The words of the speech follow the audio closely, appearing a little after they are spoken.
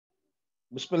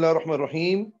Bismillah ar-Rahman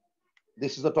ar-Rahim.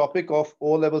 This is the topic of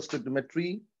O-level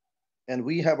trigonometry, and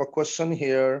we have a question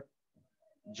here,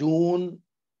 June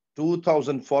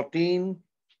 2014,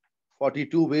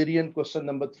 42 variant question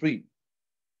number 3.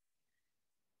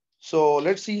 So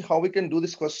let's see how we can do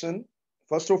this question.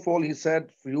 First of all, he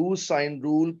said, use sine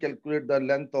rule, calculate the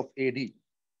length of AD.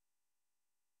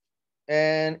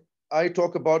 And I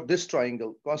talk about this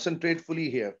triangle. Concentrate fully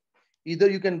here. Either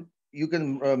you can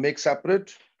make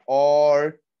separate,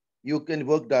 or you can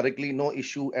work directly, no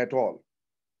issue at all.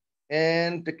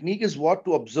 And technique is what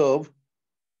to observe.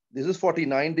 This is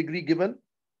 49-degree given,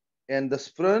 and the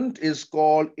front is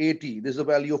called 80. This is the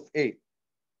value of A.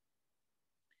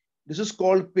 This is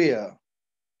called pair.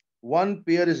 One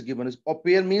pair is given. A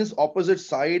pair means opposite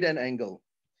side and angle.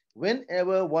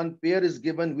 Whenever one pair is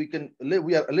given, we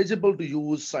are eligible to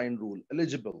use sine rule.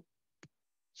 Eligible.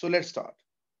 So let's start.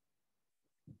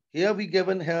 Here we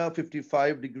given here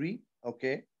 55-degree,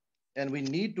 okay, and we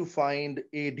need to find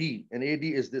AD, and AD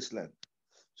is this length.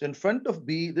 So in front of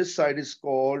B, this side is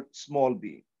called small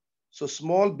b. So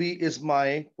small b is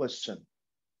my question.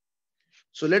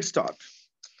 So let's start.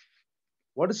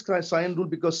 What is sine rule?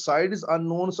 Because side is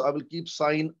unknown, so I will keep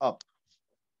sine up.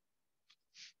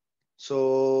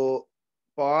 So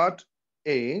part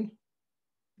A,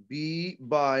 B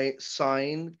by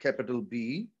sine capital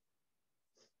B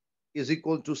is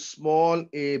equal to small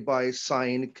a by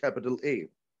sine capital A.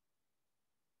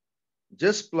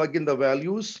 Just plug in the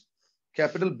values.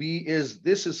 Capital B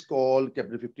this is called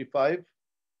capital 55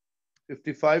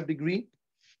 degree.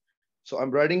 So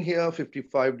I'm writing here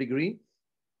 55 degree,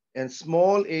 and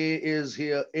small a is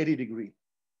here 80 degree.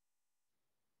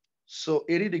 So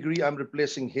 80 degree I'm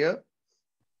replacing here,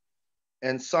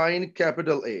 and sine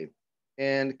capital A.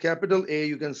 And capital A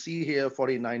you can see here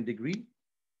 49 degree.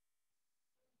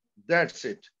 That's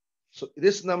it. So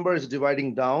this number is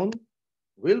dividing down,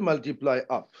 will multiply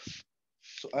up.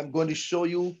 So I'm going to show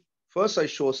you. First I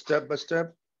show step by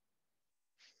step.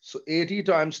 So 80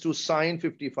 times 2 sine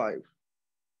 55.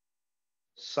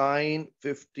 Sine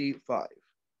 55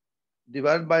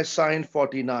 divided by sine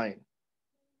 49.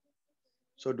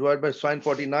 So divided by sine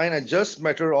 49, I just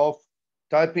matter of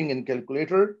typing in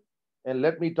calculator, and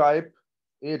let me type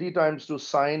 80 times 2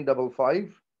 sine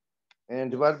 55 and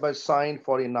divided by sine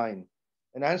 49.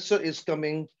 And answer is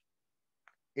coming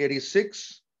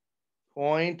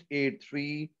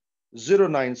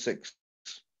 86.83096.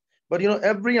 But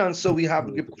every answer we have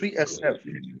to give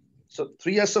 3SF. So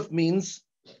 3SF means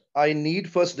I need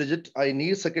first digit, I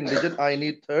need second digit, I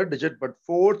need third digit, but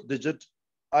fourth digit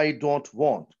I don't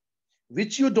want.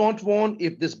 Which you don't want,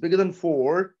 if this bigger than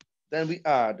 4, then we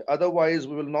add. Otherwise,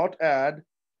 we will not add.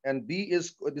 And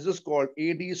this is called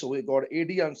AD, so we got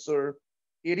AD answer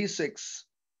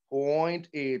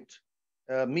 86.8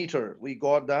 meter. We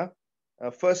got the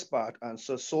first part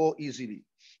answer so easily.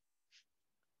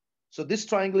 So this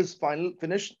triangle is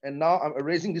finished, and now I'm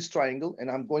erasing this triangle, and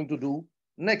I'm going to do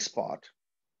next part.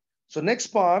 So next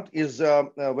part is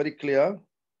very clear.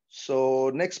 So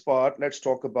next part, let's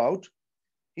talk about.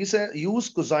 He said, use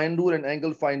cosine rule and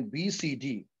angle find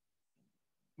BCD.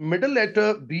 Middle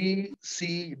letter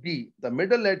BCD. The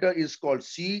middle letter is called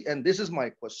C, and this is my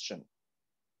question.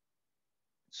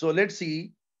 So let's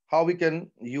see how we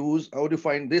can how to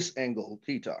find this angle,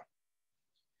 theta.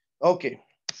 Okay,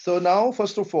 so now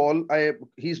first of all,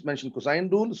 he's mentioned cosine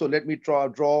rule. So let me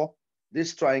draw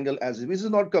this triangle as if this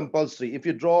is not compulsory. If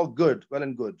you draw, good, well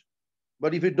and good.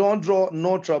 But if you don't draw,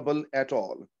 no trouble at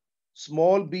all.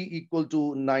 Small b equal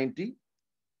to 90,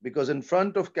 because in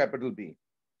front of capital B.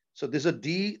 So this is a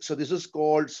D, so this is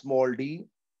called small d.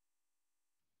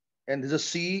 And this is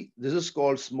C, this is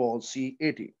called small c,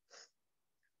 80.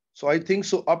 So I think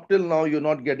so up till now you're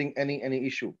not getting any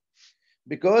issue.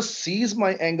 Because C is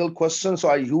my angle question, so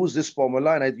I use this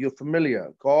formula, and you're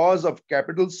familiar. Cos of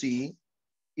capital C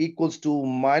equals to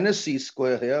minus C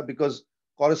square here, because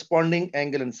corresponding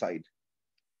angle inside.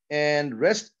 And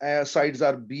rest sides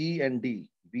are B and D.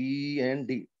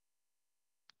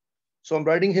 So I'm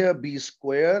writing here B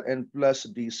square and plus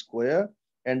D square,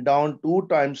 and down 2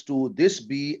 times 2 this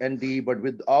B and D, but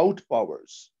without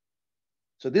powers.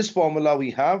 So this formula we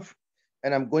have,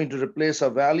 and I'm going to replace our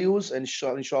values, and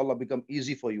inshallah become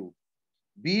easy for you.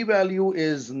 B value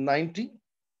is 90,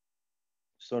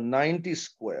 so 90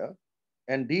 square,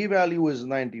 and D value is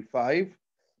 95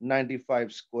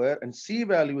 square, and C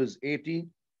value is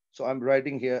 80, so I'm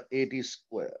writing here 80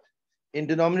 square. In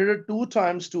denominator, 2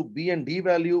 times 2 B and D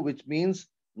value, which means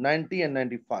 90 and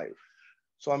 95.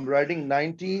 So I'm writing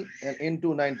 90 and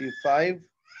into 95.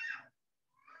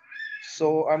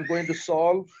 So I'm going to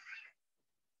solve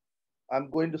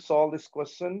this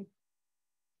question.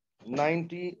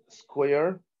 90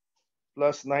 square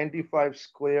plus 95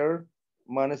 square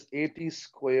minus 80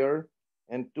 square,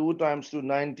 and 2 times 2,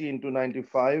 90 into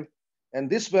 95. And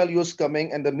this value is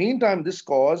coming. And the meantime, this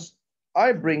cos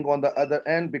I bring on the other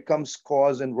end becomes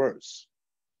cos inverse.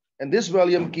 And this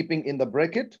value I'm keeping in the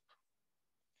bracket,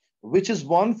 which is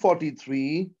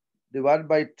 143 divided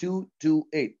by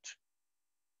 228.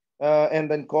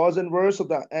 And then cos inverse of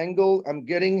the angle I'm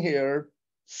getting here,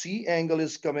 C angle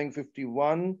is coming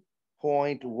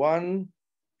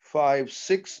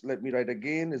 51.156. Let me write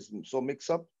again, it's so mix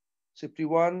up.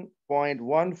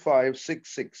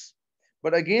 51.1566.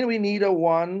 But again, we need a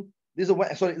one. This is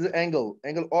a sorry, the angle.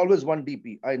 Angle always 1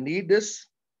 dp. I need this,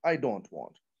 I don't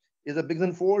want. Is a bigger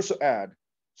than 4, so add.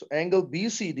 So angle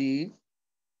BCD,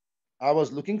 I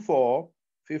was looking for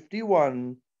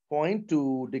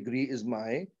 51.2 degree is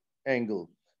my angle.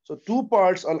 So two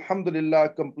parts,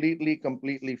 alhamdulillah,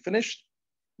 completely finished.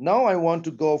 Now I want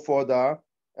to go for the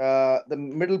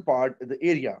middle part, the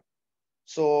area.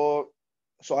 So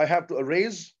I have to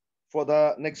erase for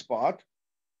the next part.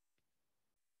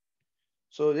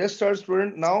 So yes, sir,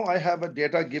 student, now I have a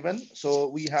data given. So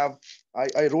we have,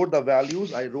 I wrote the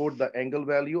values, I wrote the angle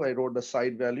value, I wrote the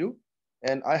side value,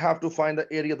 and I have to find the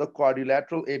area of the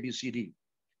quadrilateral ABCD.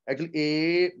 Actually,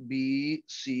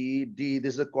 ABCD,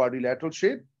 this is a quadrilateral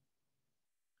shape.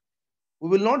 We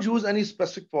will not use any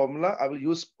specific formula. I will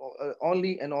use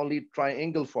only and only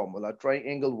triangle formula,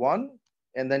 triangle 1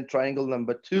 and then triangle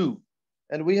number 2.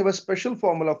 And we have a special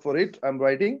formula for it. I'm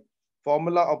writing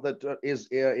formula of that is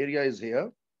area is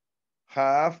here,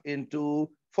 half into,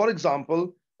 for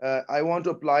example, I want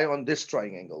to apply on this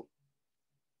triangle.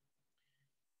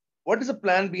 What is the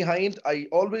plan behind? I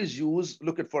always use,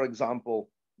 look at, for example,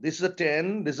 this is a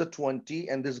 10, this is a 20,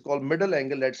 and this is called middle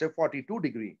angle, let's say 42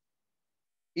 degree.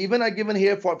 Even I given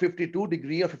here for 52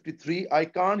 degree or 53, I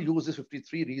can't use this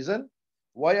 53 reason.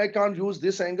 Why I can't use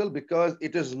this angle? Because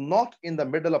it is not in the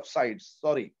middle of sides.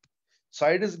 Sorry.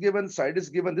 Side is given, side is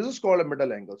given. This is called a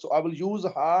middle angle. So I will use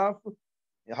half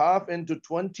into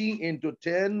 20 into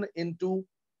 10 into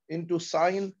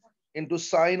sine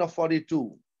of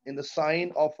 42, in the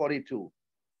sine of 42.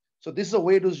 So this is a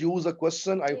way to use a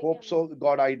question. I hope so.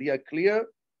 Got idea clear.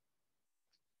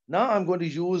 Now I'm going to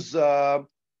use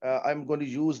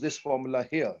this formula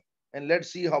here, and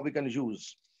let's see how we can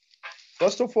use.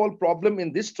 First of all, problem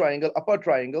in this triangle, upper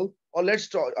triangle, or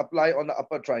let's apply on the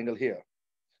upper triangle here.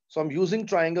 So I'm using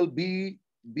triangle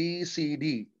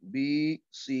BCD.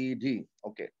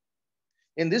 Okay.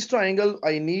 In this triangle,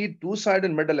 I need two side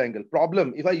and middle angle.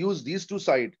 Problem, if I use these two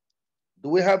side, do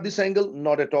we have this angle?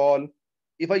 Not at all.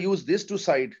 If I use this two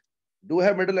side, do I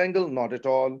have middle angle? Not at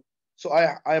all. So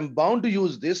I am bound to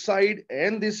use this side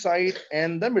and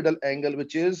the middle angle,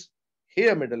 which is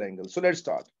here middle angle. So let's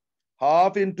start.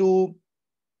 Half into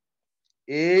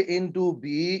A into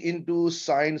B into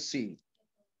sine C.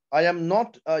 I am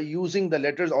not using the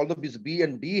letters, although it's B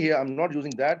and D here, I'm not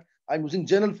using that. I'm using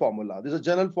general formula. This is a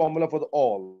general formula for the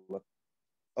all.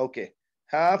 Okay.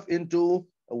 Half into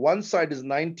one side is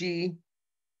 90,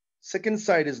 second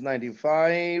side is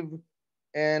 95,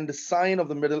 and the sine of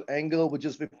the middle angle, which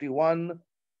is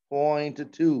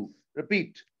 51.2.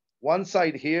 Repeat, one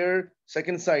side here,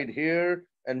 second side here,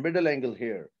 and middle angle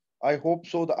here. I hope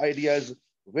so. The idea is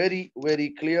very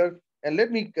clear. And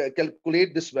let me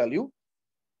calculate this value.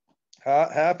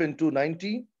 Half into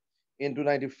 90 into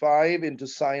 95 into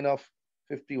sine of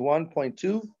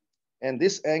 51.2. And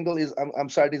this angle is, I'm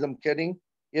sorry, I'm getting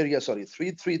area, sorry,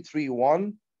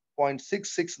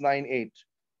 3331.6698.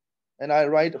 And I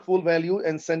write full value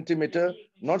in centimeter,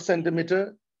 not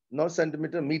centimeter,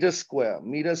 meter square.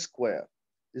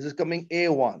 This is coming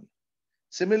A1.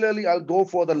 Similarly, I'll go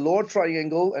for the lower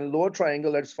triangle, and lower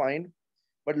triangle, let's find.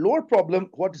 But lower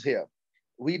problem, what is here?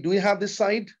 Do we have this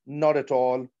side? Not at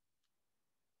all.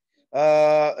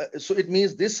 So it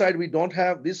means this side we don't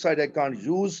have, this side I can't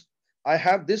use. I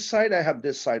have this side, I have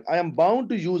this side. I am bound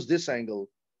to use this angle.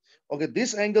 Okay,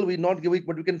 this angle we not give it,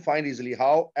 but we can find easily.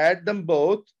 How? Add them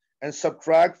both and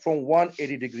subtract from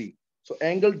 180 degree. So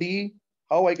angle D,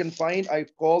 how I can find? I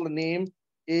call the name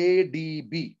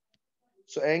ADB.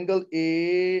 So angle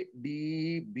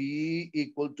ADB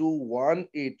equal to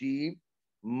 180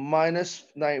 minus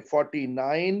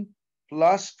 49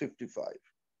 plus 55.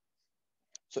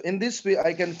 So in this way,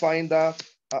 I can find the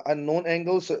unknown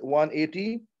angles, so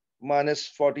 180 minus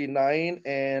 49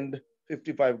 and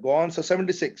 55 gone, so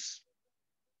 76.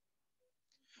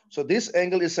 So this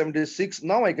angle is 76.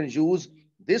 Now I can use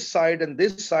this side and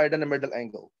a middle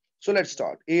angle. So let's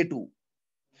start. A2.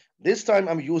 This time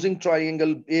I'm using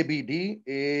triangle ABD.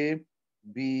 ABD.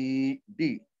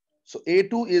 So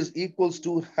A2 is equals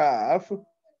to half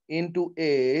into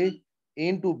A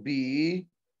into B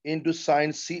into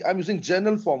sine C. I'm using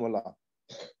general formula.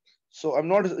 So I'm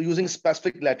not using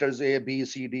specific letters A, B,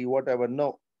 C, D, whatever.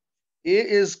 No. A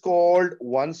is called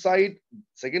one side,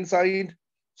 second side.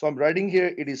 So I'm writing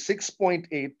here it is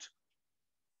 6.8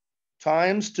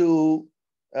 times to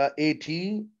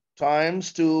 80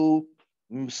 times to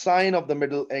sine of the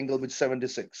middle angle, which is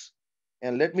 76.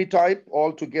 And let me type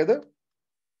all together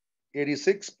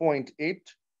 86.8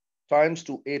 times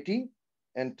to 80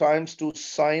 and times to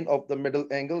sine of the middle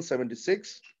angle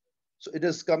 76. So it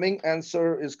is coming,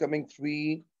 answer is coming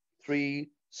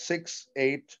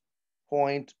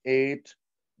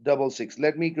 3368.866.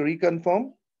 Let me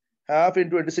reconfirm. Half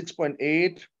into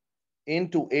 86.8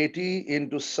 into 80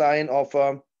 into sine of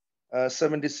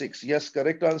 76. Yes,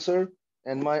 correct answer.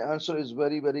 And my answer is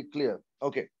very, very clear.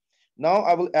 Okay. Now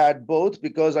I will add both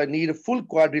because I need a full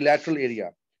quadrilateral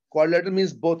area. Quadrilateral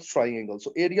means both triangles.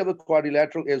 So area of the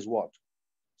quadrilateral is what?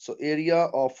 So area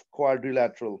of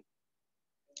quadrilateral,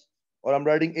 or I'm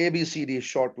writing ABCD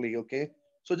shortly, okay?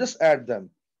 So just add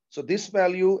them. So this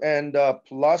value and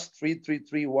plus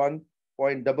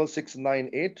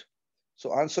 3331.6698.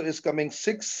 So answer is coming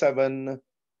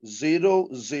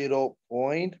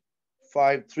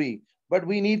 6700.53. But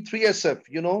we need 3SF,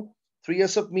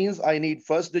 3SF means I need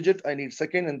first digit, I need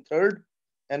second and third,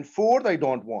 and fourth I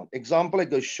don't want. Example, I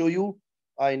go show you,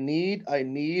 I don't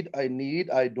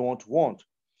want,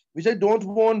 which I don't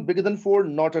want bigger than 4,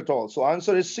 not at all. So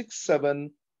answer is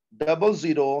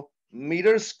 6700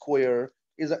 meters square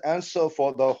is the answer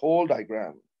for the whole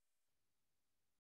diagram.